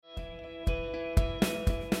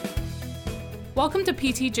Welcome to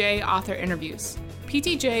PTJ Author Interviews.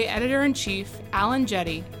 PTJ Editor-in-Chief Alan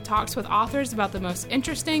Jetty talks with authors about the most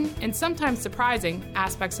interesting and sometimes surprising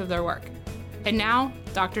aspects of their work. And now,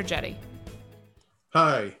 Dr. Jetty.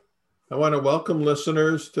 Hi, I want to welcome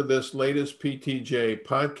listeners to this latest PTJ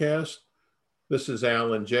podcast. This is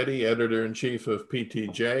Alan Jetty, Editor-in-Chief of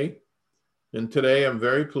PTJ. And today I'm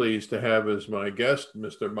very pleased to have as my guest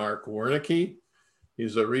Mr. Mark Werneke.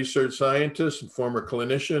 He's a research scientist and former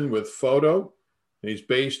clinician with Photo. He's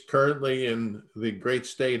based currently in the great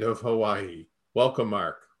state of Hawaii. Welcome,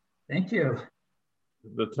 Mark. Thank you.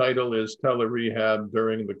 The title is Telerehab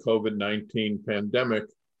During the Covid-19 Pandemic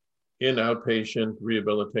in Outpatient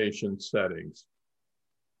Rehabilitation Settings.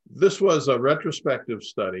 This was a retrospective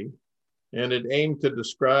study, and it aimed to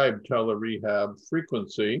describe telerehab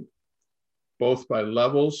frequency, both by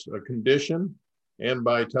levels of condition and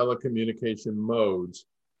by telecommunication modes,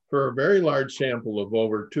 for a very large sample of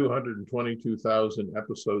over 222,000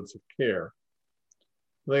 episodes of care.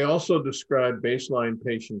 They also described baseline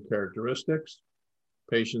patient characteristics,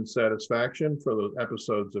 patient satisfaction for those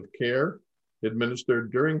episodes of care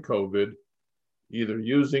administered during COVID, either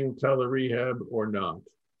using telerehab or not.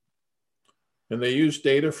 And they used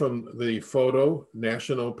data from the Photo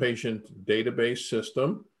National Patient Database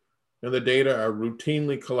System, and the data are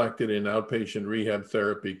routinely collected in outpatient rehab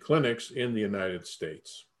therapy clinics in the United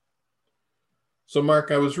States. So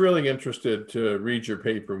Mark, I was really interested to read your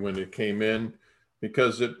paper when it came in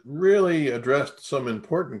because it really addressed some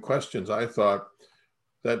important questions, I thought,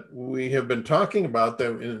 that we have been talking about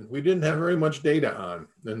that we didn't have very much data on.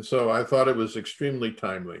 And so I thought it was extremely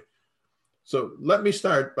timely. So let me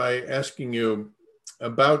start by asking you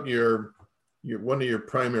about your one of your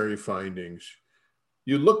primary findings.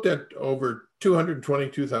 You looked at over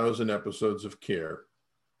 222,000 episodes of care.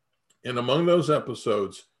 And among those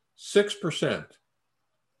episodes, 6%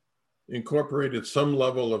 incorporated some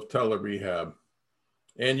level of telerehab.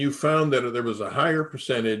 And you found that there was a higher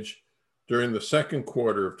percentage during the second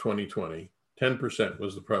quarter of 2020, 10%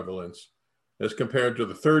 was the prevalence, as compared to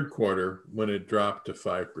the third quarter when it dropped to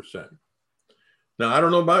 5%. Now, I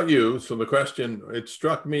don't know about you, so the question, it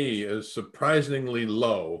struck me as surprisingly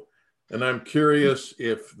low. And I'm curious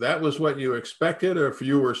if that was what you expected or if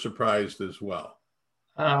you were surprised as well.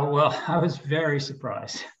 Well, I was very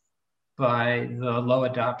surprised by the low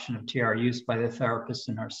adoption of TR use by the therapists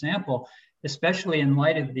in our sample, especially in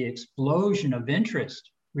light of the explosion of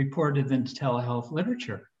interest reported in telehealth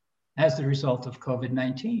literature as the result of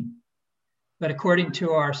COVID-19. But according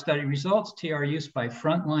to our study results, TR use by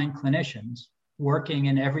frontline clinicians working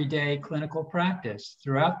in everyday clinical practice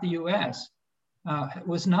throughout the US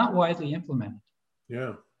was not widely implemented.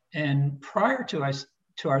 Yeah. And prior to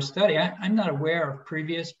our study, I'm not aware of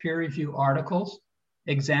previous peer-reviewed articles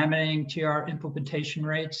examining TR implementation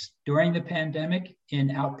rates during the pandemic in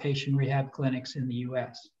outpatient rehab clinics in the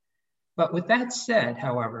US. But with that said,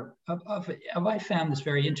 however, I found this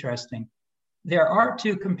very interesting. There are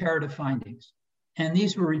two comparative findings, and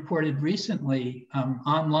these were reported recently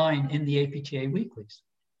online in the APTA weeklies.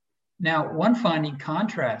 Now, one finding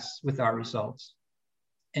contrasts with our results,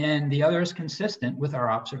 and the other is consistent with our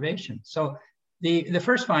observations. So the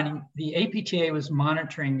first finding, the APTA was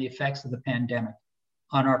monitoring the effects of the pandemic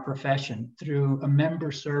on our profession through a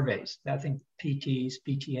member surveys, I think PTs,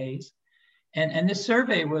 PTAs. And this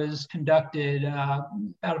survey was conducted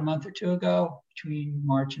about a month or two ago, between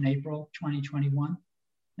March and April 2021.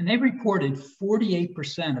 And they reported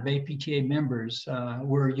 48% of APTA members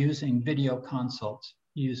were using video consults,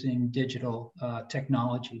 using digital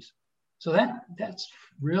technologies. So that's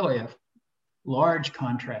really a large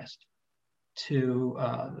contrast to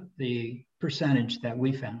the percentage that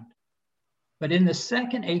we found. But in the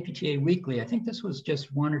second APTA weekly, I think this was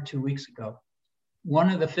just 1 or 2 weeks ago,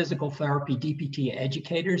 one of the physical therapy DPT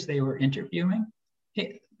educators they were interviewing,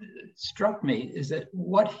 it struck me is that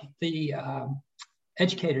what the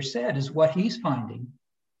educator said is what he's finding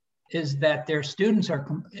is that their students are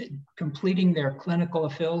completing their clinical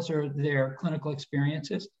affils or their clinical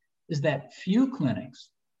experiences, is that few clinics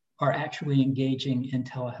are actually engaging in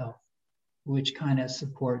telehealth, which kind of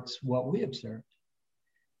supports what we observed.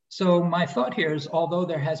 So my thought here is, although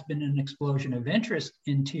there has been an explosion of interest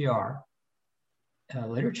in TR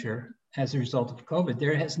literature as a result of COVID,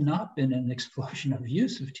 there has not been an explosion of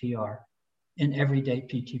use of TR in everyday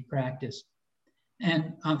PT practice.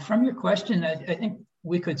 And from your question, I think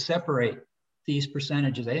we could separate these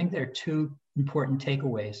percentages. I think there are two important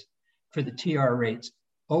takeaways for the TR rates,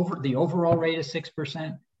 over the overall rate of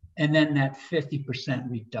 6%, and then that 50%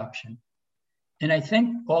 reduction. And I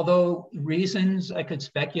think, although reasons I could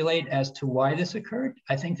speculate as to why this occurred,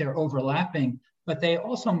 I think they're overlapping but they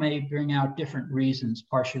also may bring out different reasons,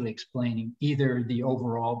 partially explaining either the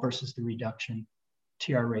overall versus the reduction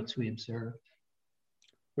TR rates we observe.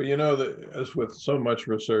 Well, you know, that as with so much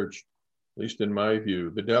research, at least in my view,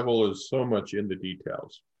 the devil is so much in the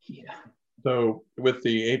details. Yeah. So with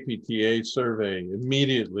the APTA survey,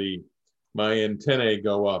 immediately my antennae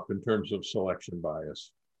go up in terms of selection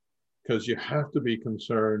bias, because you have to be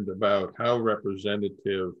concerned about how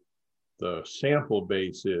representative the sample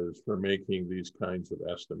base is for making these kinds of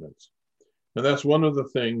estimates. And that's one of the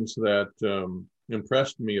things that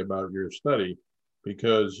impressed me about your study,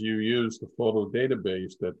 because you used the photo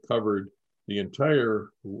database that covered the entire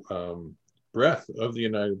breadth of the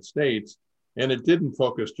United States, and it didn't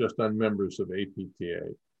focus just on members of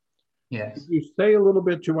APTA. Yes. Could you say a little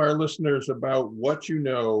bit to our listeners about what you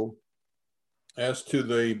know as to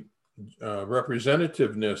the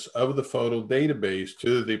representativeness of the photo database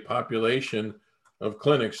to the population of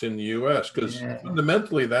clinics in the US? Because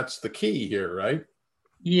fundamentally, that's the key here, right?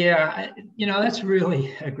 Yeah, you know, that's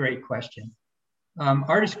really a great question.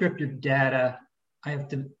 Our descriptive data,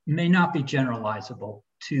 may not be generalizable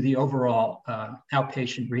to the overall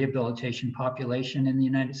outpatient rehabilitation population in the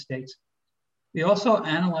United States. We also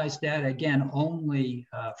analyze data, again, only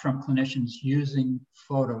from clinicians using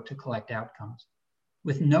photo to collect outcomes,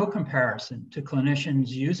 with no comparison to clinicians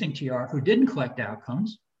using TR who didn't collect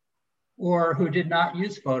outcomes or who did not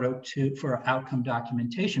use photo for outcome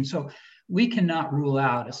documentation. So we cannot rule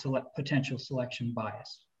out a potential selection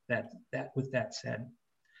bias, with that said.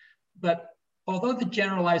 But although the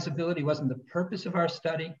generalizability wasn't the purpose of our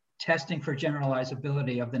study, testing for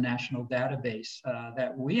generalizability of the national database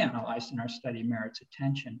that we analyzed in our study merits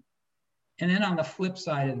attention. And then on the flip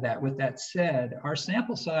side of that, with that said, our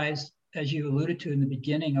sample size, as you alluded to in the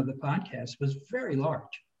beginning of the podcast, was very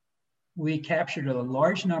large. We captured a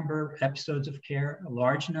large number of episodes of care, a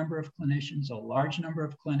large number of clinicians, a large number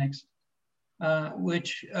of clinics,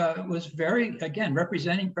 which was very, again,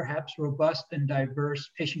 representing perhaps robust and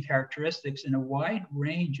diverse patient characteristics in a wide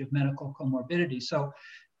range of medical comorbidities. So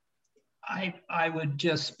I would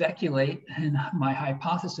just speculate, and my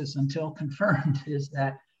hypothesis until confirmed is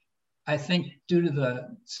that I think due to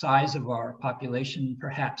the size of our population,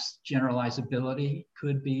 perhaps generalizability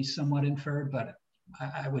could be somewhat inferred, but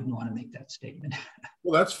I wouldn't want to make that statement.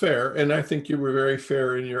 Well, that's fair. And I think you were very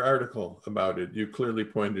fair in your article about it. You clearly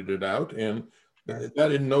pointed it out. And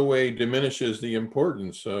that in no way diminishes the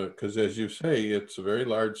importance, because as you say, it's a very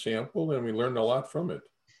large sample and we learned a lot from it.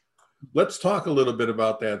 Let's talk a little bit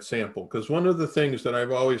about that sample, because one of the things that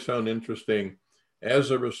I've always found interesting as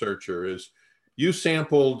a researcher is you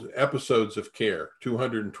sampled episodes of care,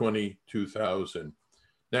 222,000.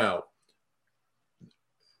 Now,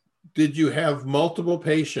 did you have multiple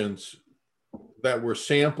patients that were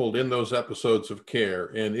sampled in those episodes of care?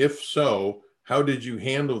 And if so, how did you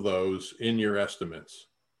handle those in your estimates?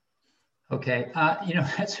 Okay, you know,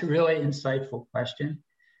 that's a really insightful question.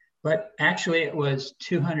 But actually, it was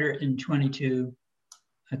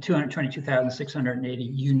 222,680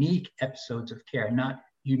 unique episodes of care, not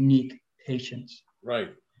unique patients.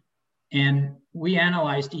 Right. And we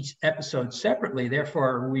analyzed each episode separately.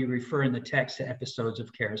 Therefore, we refer in the text to episodes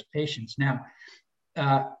of care as patients. Now,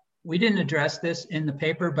 we didn't address this in the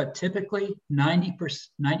paper, but typically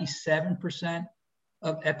 97%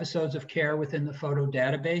 of episodes of care within the photo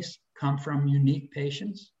database come from unique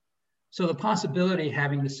patients. So the possibility of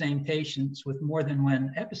having the same patients with more than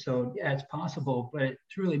one episode, yeah, it's possible, but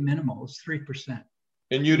it's really minimal. It's 3%.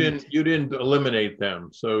 And you didn't eliminate them,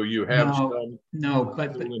 so you have some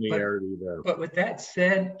linearity there. But with that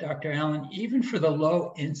said, Dr. Allen, even for the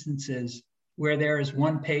low instances where there is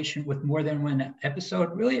one patient with more than one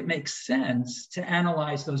episode, really it makes sense to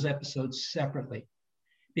analyze those episodes separately,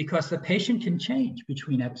 because the patient can change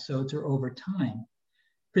between episodes or over time,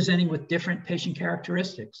 presenting with different patient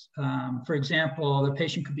characteristics. For example, the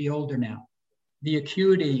patient could be older now. The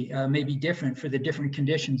acuity may be different for the different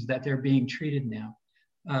conditions that they're being treated now.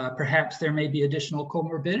 Perhaps there may be additional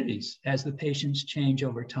comorbidities as the patients change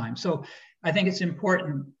over time. So I think it's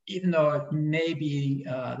important, even though it may be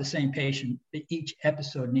the same patient, that each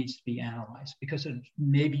episode needs to be analyzed because it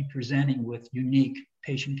may be presenting with unique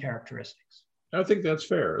patient characteristics. I think that's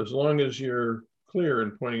fair, as long as you're clear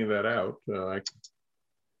in pointing that out.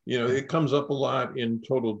 You know, it comes up a lot in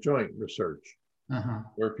total joint research,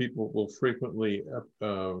 where people will frequently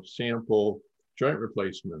sample joint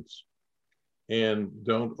replacements and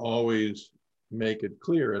don't always make it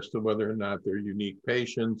clear as to whether or not they're unique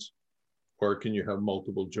patients, or can you have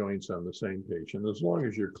multiple joints on the same patient. As long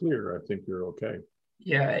as you're clear, I think you're okay.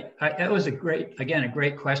 Yeah, that was a great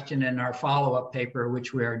question in our follow-up paper,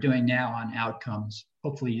 which we are doing now on outcomes.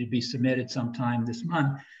 hopefully to be submitted sometime this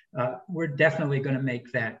month, we're definitely going to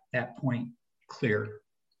make that point clear.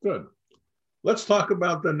 Good. Let's talk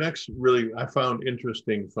about the next really, I found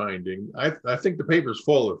interesting finding. I think the paper's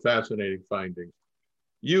full of fascinating findings.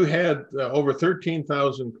 You had over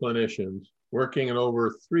 13,000 clinicians working in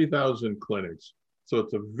over 3,000 clinics. So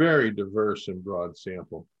it's a very diverse and broad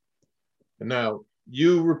sample. And now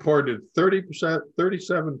you reported 30%,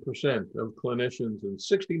 37% of clinicians and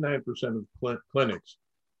 69% of clinics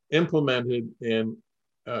implemented and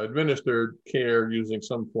administered care using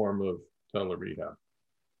some form of telerehab.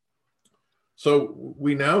 So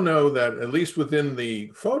we now know that at least within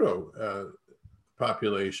the photo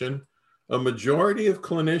population, a majority of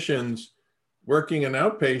clinicians working in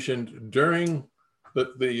outpatient during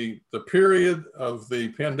the period of the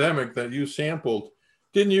pandemic that you sampled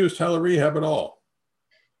didn't use telerehab at all.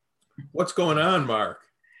 What's going on, Mark?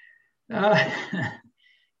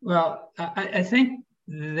 Well, I think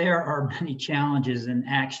there are many challenges and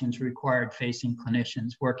actions required facing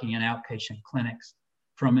clinicians working in outpatient clinics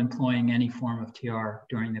from employing any form of TR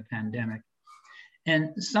during the pandemic.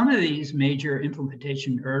 And some of these major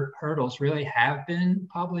implementation hurdles really have been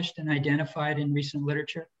published and identified in recent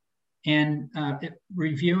literature. And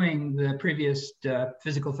reviewing the previous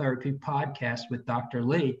physical therapy podcast with Dr.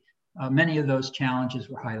 Lee, many of those challenges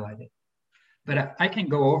were highlighted. But I can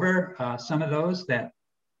go over some of those that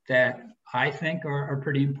I think are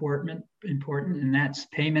pretty important, and that's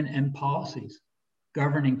payment and policies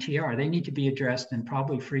governing TR. They need to be addressed and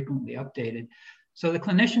probably frequently updated. So the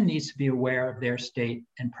clinician needs to be aware of their state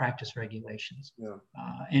and practice regulations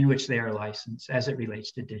in which they are licensed as it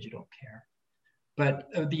relates to digital care.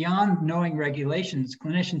 But beyond knowing regulations,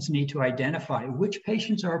 clinicians need to identify which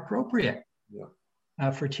patients are appropriate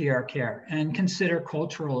for TR care and consider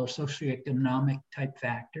cultural or socioeconomic type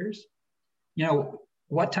factors. You know,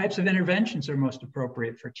 what types of interventions are most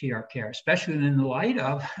appropriate for TR care, especially in the light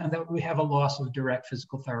of that we have a loss of direct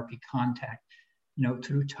physical therapy contact, you know,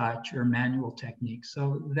 through touch or manual techniques.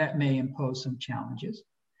 So that may impose some challenges.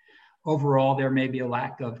 Overall, there may be a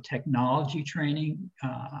lack of technology training,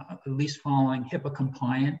 at least following HIPAA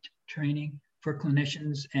compliant training for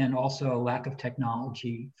clinicians, and also a lack of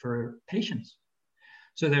technology for patients.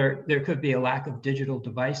 So there could be a lack of digital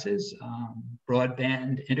devices,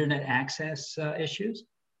 broadband internet access issues,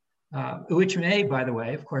 which may, by the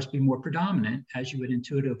way, of course, be more predominant, as you would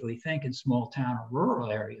intuitively think, in small town or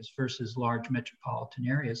rural areas versus large metropolitan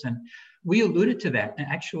areas. And we alluded to that.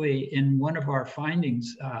 Actually, in one of our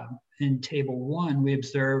findings in Table 1, we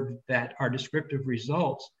observed that our descriptive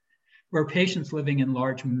results, where patients living in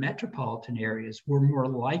large metropolitan areas were more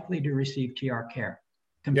likely to receive TR care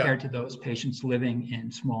compared to those patients living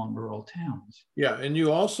in small and rural towns. Yeah, and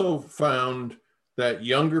you also found that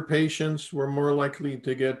younger patients were more likely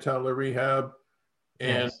to get telerehab,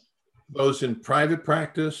 and those in private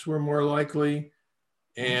practice were more likely.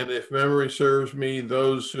 And if memory serves me,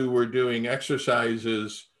 those who were doing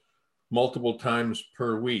exercises multiple times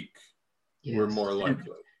per week were more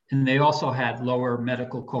likely. And they also had lower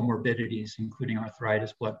medical comorbidities, including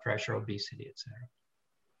arthritis, blood pressure, obesity, et cetera.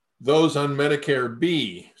 Those on Medicare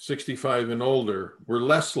B, 65 and older, were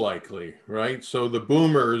less likely, right? So the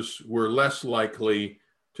boomers were less likely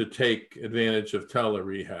to take advantage of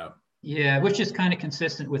telerehab. Yeah, which is kind of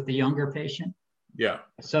consistent with the younger patient. Yeah.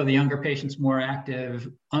 So the younger patient's more active,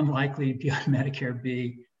 unlikely to be on Medicare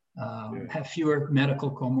B, have fewer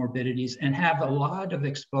medical comorbidities, and have a lot of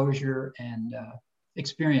exposure and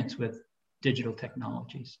experience with digital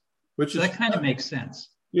technologies. So that kind of makes sense.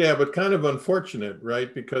 Yeah, but kind of unfortunate,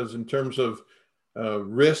 right? Because in terms of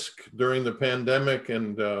risk during the pandemic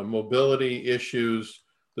and mobility issues,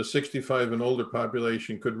 the 65 and older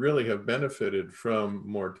population could really have benefited from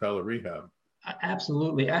more telerehab.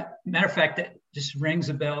 Absolutely. Matter of fact, that just rings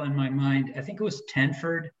a bell in my mind. I think it was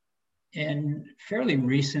Tenford, and fairly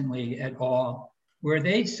recently et al., where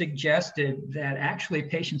they suggested that actually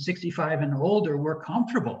patients 65 and older were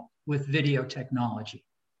comfortable with video technology.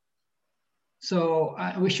 So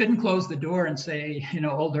we shouldn't close the door and say, you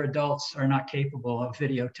know, older adults are not capable of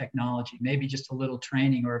video technology. Maybe just a little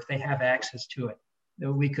training, or if they have access to it,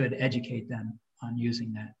 that we could educate them on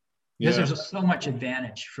using that. Because there's just so much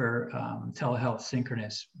advantage for telehealth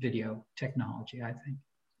synchronous video technology, I think.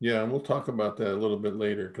 Yeah, and we'll talk about that a little bit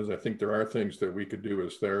later, because I think there are things that we could do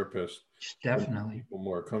as therapists. Definitely. To make people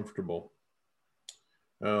more comfortable.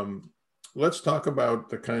 Let's talk about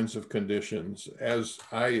the kinds of conditions. As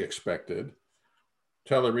I expected,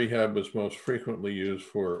 telerehab was most frequently used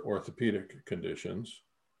for orthopedic conditions.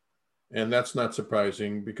 And that's not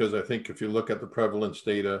surprising, because I think if you look at the prevalence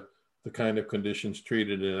data, the kind of conditions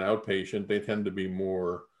treated in an outpatient, they tend to be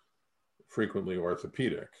more frequently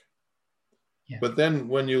orthopedic. Yeah. But then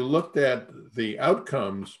when you looked at the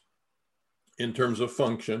outcomes in terms of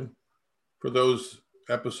function for those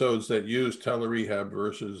episodes that used telerehab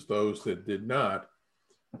versus those that did not,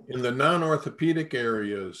 in the non-orthopedic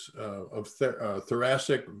areas of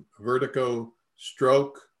thoracic, vertigo,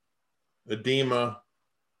 stroke, edema,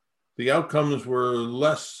 the outcomes were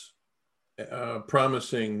less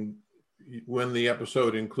promising when the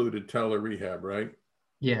episode included telerehab, right?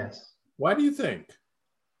 Yes. Why do you think?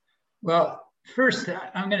 Well, first,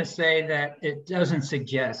 I'm going to say that it doesn't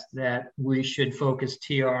suggest that we should focus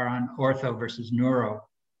TR on ortho versus neuro.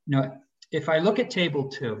 No, if I look at table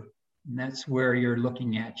 2, and that's where you're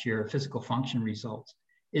looking at your physical function results,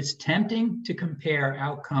 it's tempting to compare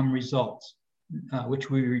outcome results, which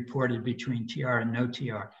we reported between TR and no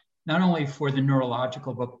TR, not only for the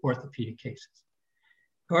neurological but orthopedic cases.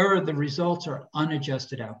 However, the results are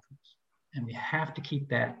unadjusted outcomes, and we have to keep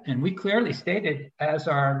that. And we clearly stated as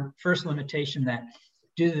our first limitation that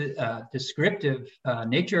due to the descriptive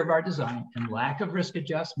nature of our design and lack of risk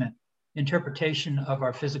adjustment, interpretation of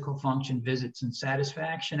our physical function visits and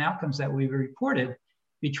satisfaction outcomes that we reported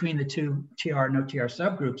between the two TR and no TR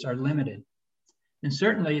subgroups are limited. And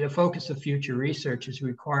certainly the focus of future research is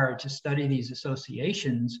required to study these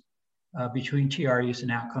associations between TR use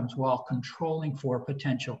and outcomes while controlling for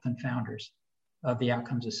potential confounders of the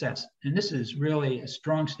outcomes assessed. And this is really a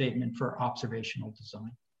strong statement for observational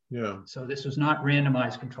design. Yeah. So this was not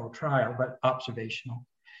randomized controlled trial, but observational.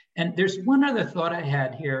 And there's one other thought I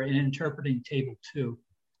had here in interpreting table 2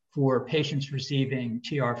 for patients receiving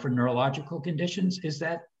TR for neurological conditions is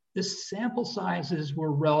that the sample sizes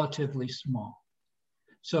were relatively small.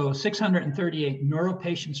 So 638 neuro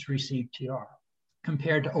patients received TR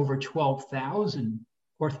compared to over 12,000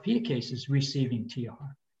 orthopedic cases receiving TR.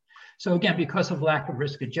 So again, because of lack of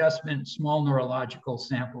risk adjustment, small neurological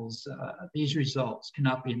samples, these results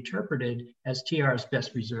cannot be interpreted as TR is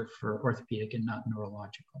best reserved for orthopedic and not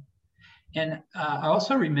neurological. And I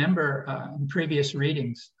also remember in previous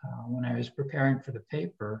readings when I was preparing for the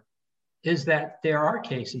paper, is that there are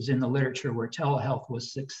cases in the literature where telehealth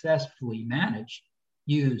was successfully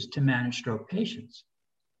used to manage stroke patients.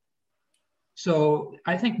 So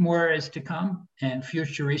I think more is to come, and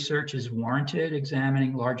future research is warranted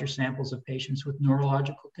examining larger samples of patients with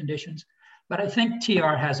neurological conditions. But I think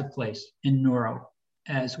TR has a place in neuro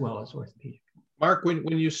as well as orthopedic. Mark, when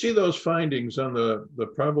you see those findings on the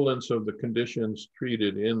prevalence of the conditions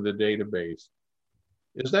treated in the database,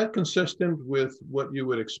 is that consistent with what you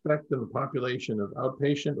would expect in the population of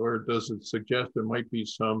outpatient, or does it suggest there might be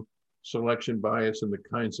some selection bias in the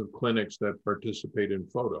kinds of clinics that participate in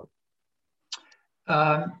photo?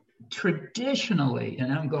 Traditionally,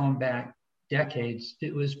 and I'm going back decades,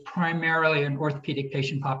 it was primarily an orthopedic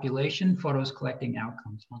patient population, photos collecting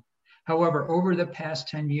outcomes on. However, over the past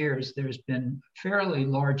 10 years, there's been a fairly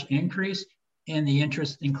large increase in the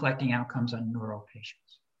interest in collecting outcomes on neuro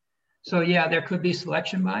patients. So yeah, there could be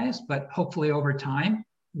selection bias, but hopefully over time,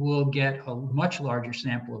 we'll get a much larger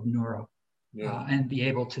sample of neuro and be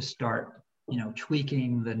able to start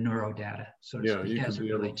tweaking the neuro data, so to speak, as it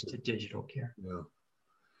relates to digital care. Yeah.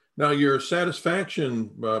 Now, your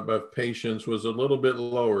satisfaction of patients was a little bit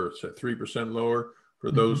lower. It's at 3% lower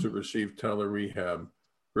for those who received telerehab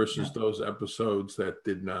versus those episodes that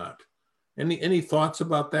did not. Any thoughts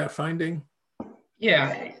about that finding?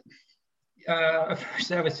 Yeah.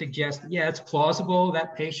 First, I would suggest, it's plausible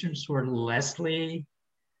that patients were less likely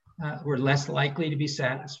to be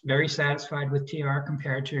very satisfied with TR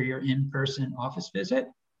compared to your in-person office visit,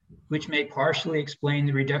 which may partially explain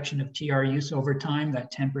the reduction of TR use over time,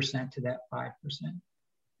 that 10% to that 5%.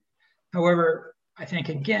 However, I think,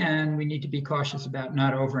 again, we need to be cautious about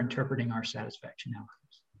not over-interpreting our satisfaction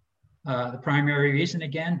outcomes. The primary reason,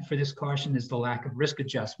 again, for this caution is the lack of risk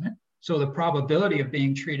adjustment. So the probability of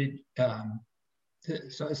being treated,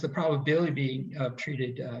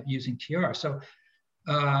 using TR. So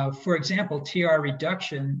for example, TR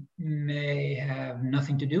reduction may have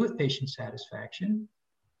nothing to do with patient satisfaction,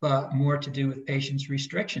 but more to do with patients'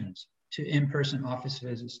 restrictions to in-person office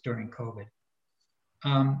visits during COVID.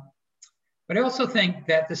 But I also think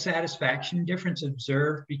that the satisfaction difference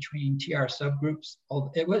observed between TR subgroups,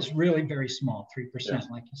 it was really very small, 3%,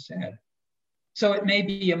 like you said. So it may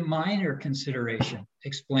be a minor consideration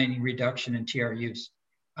explaining reduction in TR use.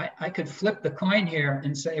 I could flip the coin here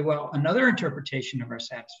and say, well, another interpretation of our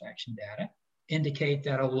satisfaction data indicate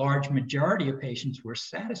that a large majority of patients were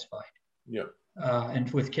satisfied and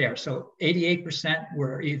with care. So 88%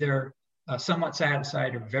 were either somewhat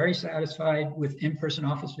satisfied or very satisfied with in-person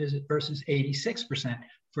office visit versus 86%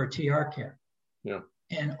 for TR care. Yeah.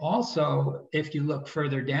 And also, if you look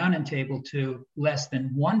further down in table 2, less than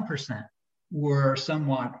 1% were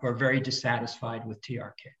somewhat or very dissatisfied with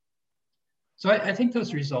TR care. So I think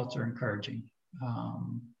those results are encouraging.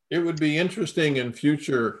 It would be interesting in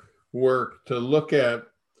future work to look at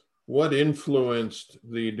what influenced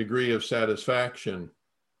the degree of satisfaction.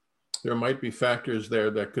 There might be factors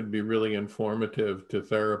there that could be really informative to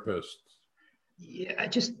therapists. Yeah,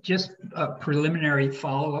 just a preliminary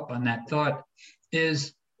follow-up on that thought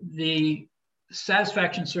is the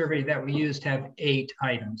satisfaction survey that we used have 8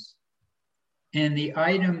 items. And the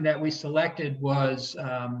item that we selected was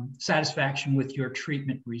satisfaction with your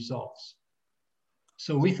treatment results.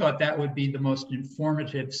 So we thought that would be the most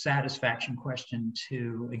informative satisfaction question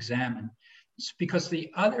to examine. It's because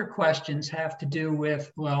the other questions have to do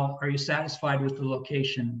with, well, are you satisfied with the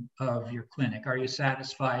location of your clinic? Are you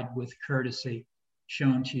satisfied with courtesy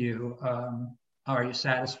shown to you? Are you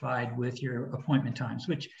satisfied with your appointment times?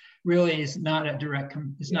 Which really is not a direct,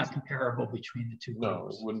 it's not comparable between the two groups. No,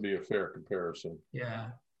 it wouldn't be a fair comparison. Yeah.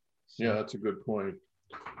 Yeah, that's a good point.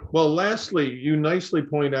 Well, lastly, you nicely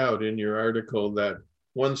point out in your article that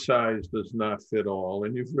one size does not fit all,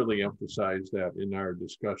 and you've really emphasized that in our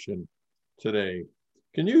discussion today.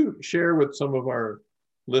 Can you share with some of our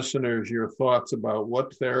listeners your thoughts about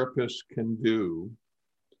what therapists can do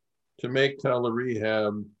to make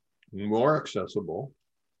telerehab more accessible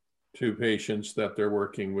to patients that they're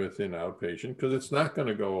working with in outpatient? Because it's not going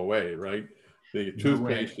to go away, right? The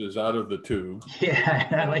toothpaste is out of the tube. Yeah,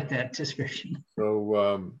 I like that description.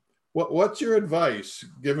 So what's your advice,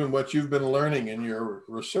 given what you've been learning in your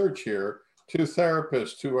research here, to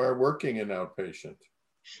therapists who are working in outpatient?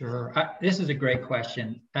 Sure. This is a great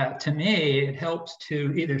question. To me, it helps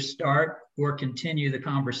to either start or continue the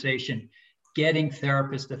conversation, getting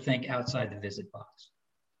therapists to think outside the visit box.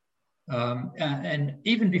 And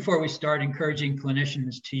even before we start encouraging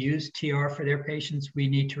clinicians to use TR for their patients, we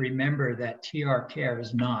need to remember that TR care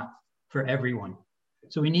is not for everyone.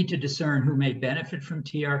 So we need to discern who may benefit from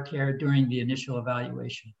TR care during the initial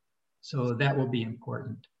evaluation. So that will be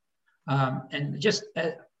important. And just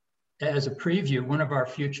as a preview, one of our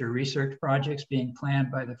future research projects being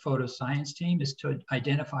planned by the photoscience team is to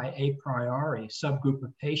identify a priori subgroup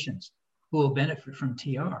of patients who will benefit from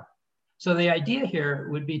TR. So the idea here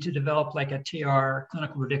would be to develop like a TR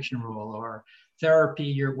clinical prediction rule or therapy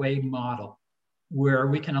your way model, where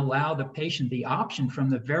we can allow the patient the option from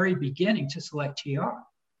the very beginning to select TR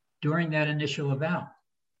during that initial eval,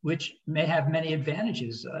 which may have many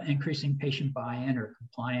advantages, increasing patient buy-in or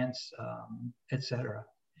compliance, et cetera.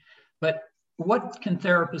 But what can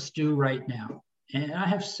therapists do right now? And I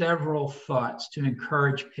have several thoughts to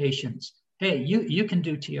encourage patients. Hey, you can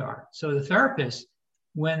do TR. So the therapist,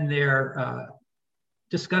 when they're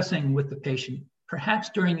discussing with the patient, perhaps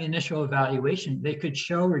during the initial evaluation, they could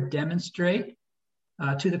show or demonstrate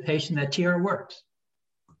to the patient that TR works.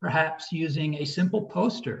 Perhaps using a simple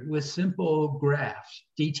poster with simple graphs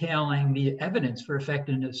detailing the evidence for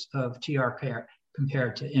effectiveness of TR care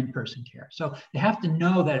compared to in-person care. So they have to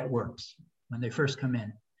know that it works when they first come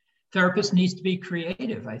in. Therapist needs to be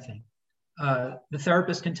creative, I think. The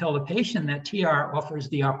therapist can tell the patient that TR offers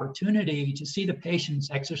the opportunity to see the patients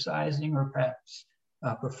exercising or perhaps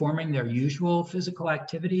performing their usual physical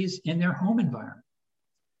activities in their home environment.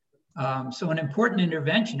 So an important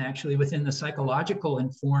intervention actually within the psychological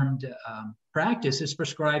informed practice is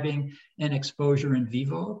prescribing an exposure in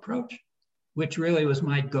vivo approach, which really was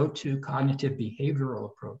my go-to cognitive behavioral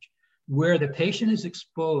approach, where the patient is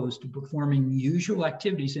exposed to performing usual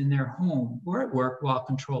activities in their home or at work while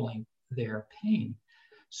controlling their pain.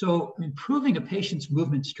 So improving a patient's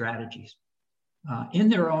movement strategies in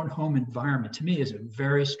their own home environment, to me, is a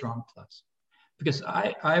very strong plus, because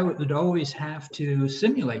I would always have to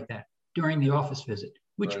simulate that during the office visit,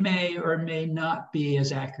 which Right. may or may not be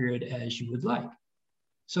as accurate as you would like.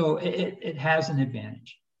 So it has an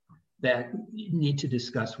advantage that you need to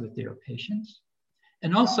discuss with their patients.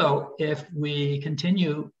 And also, if we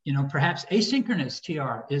continue, perhaps asynchronous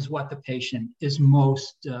TR is what the patient is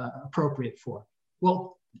most appropriate for.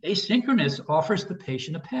 Well, asynchronous offers the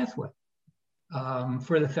patient a pathway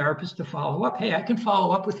for the therapist to follow up. Hey, I can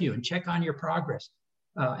follow up with you and check on your progress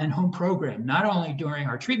and home program, not only during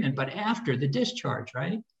our treatment, but after the discharge,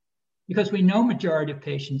 right? Because we know majority of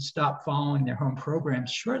patients stop following their home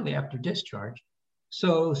programs shortly after discharge.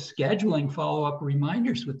 So scheduling follow-up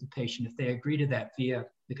reminders with the patient, if they agree to that via,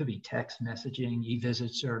 it could be text messaging,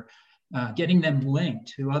 e-visits, or getting them linked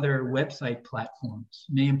to other website platforms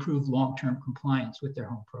may improve long-term compliance with their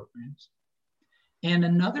home programs. And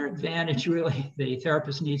another advantage really the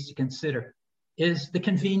therapist needs to consider is the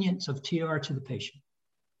convenience of TR to the patient.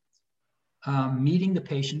 meeting the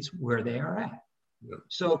patients where they are at. Yeah.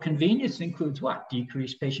 So convenience includes what?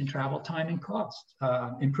 Decrease patient travel time and cost,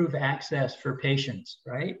 improve access for patients,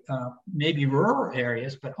 right? Maybe rural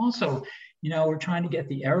areas, but also, we're trying to get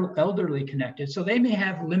the elderly connected. So they may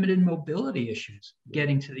have limited mobility issues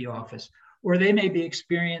getting to the office, or they may be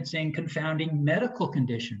experiencing confounding medical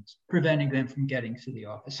conditions, preventing them from getting to the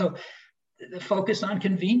office. So the focus on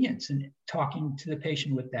convenience and talking to the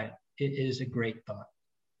patient with that is a great thought.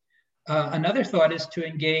 Another thought is to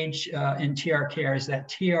engage in TR care, is that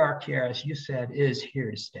TR care, as you said, is here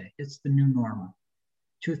to stay. It's the new normal,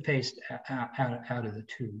 toothpaste out of the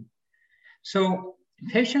tube. So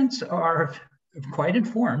patients are quite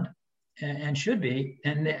informed and should be,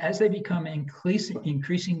 and as they become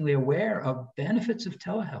increasingly aware of benefits of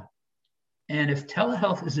telehealth, and if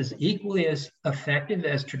telehealth is as equally as effective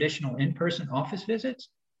as traditional in-person office visits,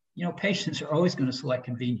 patients are always going to select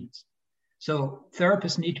convenience. So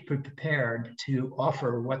therapists need to be prepared to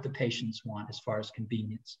offer what the patients want as far as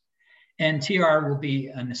convenience. And TR will be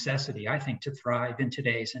a necessity, I think, to thrive in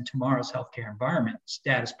today's and tomorrow's healthcare environment,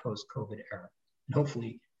 status post-COVID era. And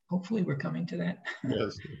hopefully we're coming to that.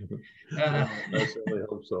 Yes, I certainly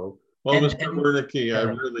hope so. Well, Mr. Werneke, I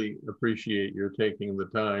really appreciate your taking the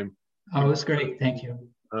time. Oh, that's great. Thank you.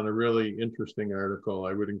 On a really interesting article.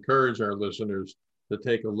 I would encourage our listeners to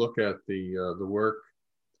take a look at the work.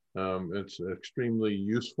 It's extremely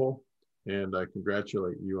useful, and I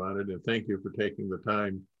congratulate you on it. And thank you for taking the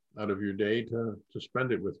time out of your day to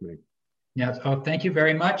spend it with me. Yes. Oh, thank you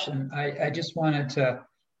very much. And I just wanted to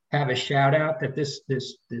have a shout out that this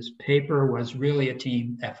paper was really a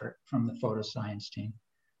team effort from the photoscience team,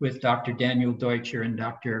 with Dr. Daniel Deutscher and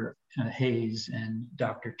Dr. Hayes and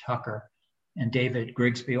Dr. Tucker and David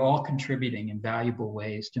Grigsby all contributing in valuable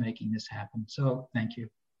ways to making this happen. So thank you.